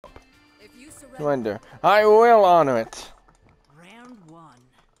Surrender. I will honor it. Round one.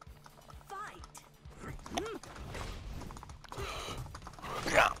 Fight.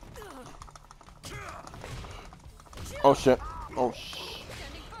 Oh shit. Oh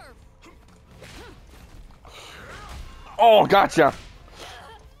Oh, gotcha.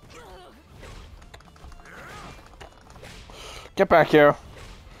 Get back here.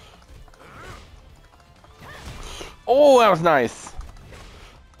 Oh, that was nice.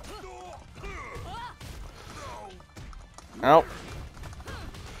 Out.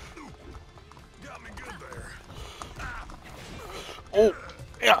 Oh,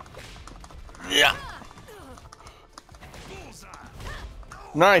 yeah. Yeah.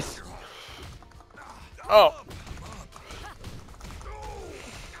 Nice. Oh.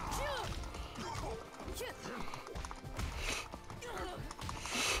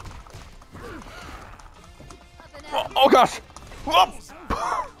 Oh gosh.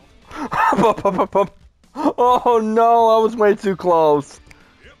 Oh no, I was way too close.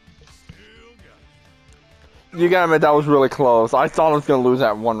 You gotta admit, that was really close. I thought I was gonna lose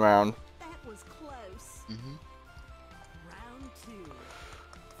that one round. That was close. Round two.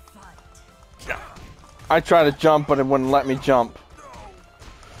 Fight. I tried to jump, but it wouldn't let me jump.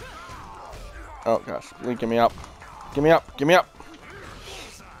 Oh gosh, give me up. Give me up, give me up.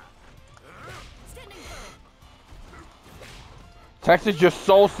 Texas, you're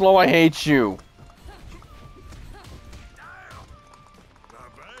so slow, I hate you.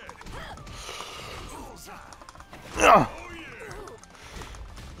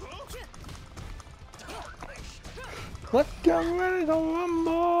 Let's get ready to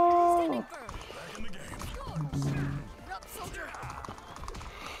rumble.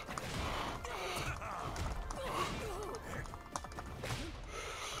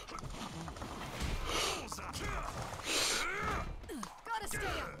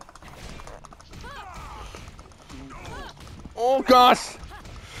 Oh gosh!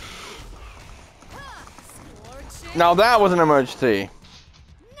 Now that was an emergency.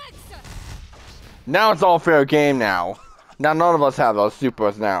 Now it's all fair game now. Now none of us have those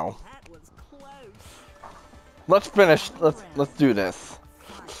supers now. Let's finish. Let's do this.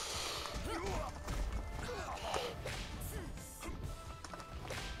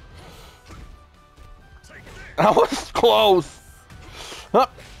 That was close. Huh.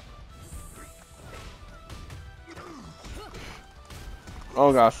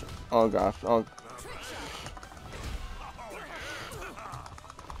 Oh gosh. Oh gosh. Oh.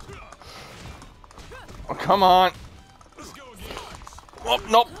 Oh, come on. Oh,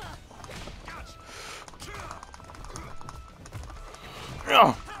 nope.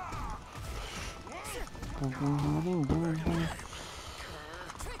 Oh.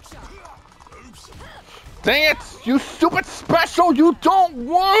 Dang it! You stupid special! You don't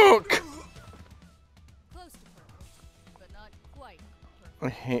work! Close to perfect, but not quite perfect. I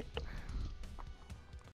hate